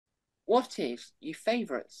What is your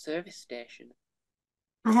favourite service station?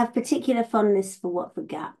 I have particular fondness for Watford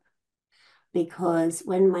Gap because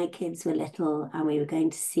when my kids were little and we were going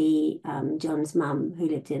to see John's mum, who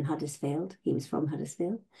lived in Huddersfield, he was from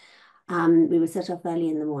Huddersfield, we would set off early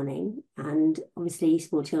in the morning, and obviously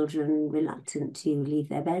small children reluctant to leave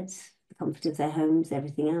their beds, the comfort of their homes,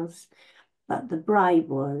 everything else. But the bribe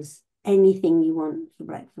was anything you want for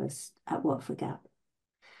breakfast at Watford Gap.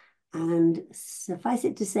 And suffice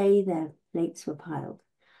it to say, their plates were piled.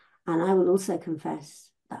 And I will also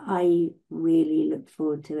confess that I really looked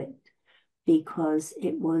forward to it because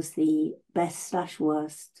it was the best slash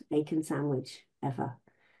worst bacon sandwich ever.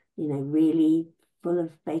 You know, really full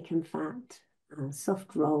of bacon fat, a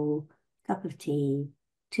soft roll, cup of tea,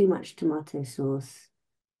 too much tomato sauce.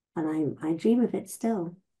 And I dream of it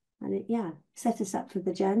still. And it, yeah, set us up for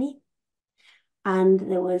the journey. And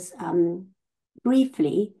there was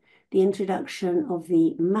briefly the introduction of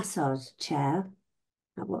the massage chair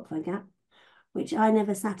at Watford Gap, which I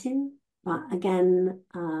never sat in. But again,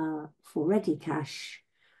 for ready cash,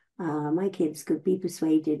 my kids could be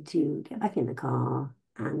persuaded to get back in the car,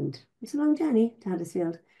 and it's a long journey to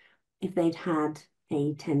Huddersfield, if they'd had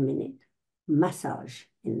a 10-minute massage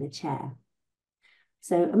in the chair.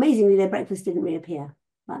 So amazingly, their breakfast didn't reappear,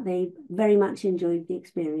 but they very much enjoyed the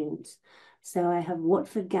experience. So I have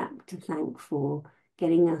Watford Gap to thank for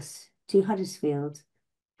getting us to Huddersfield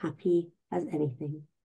happy as anything.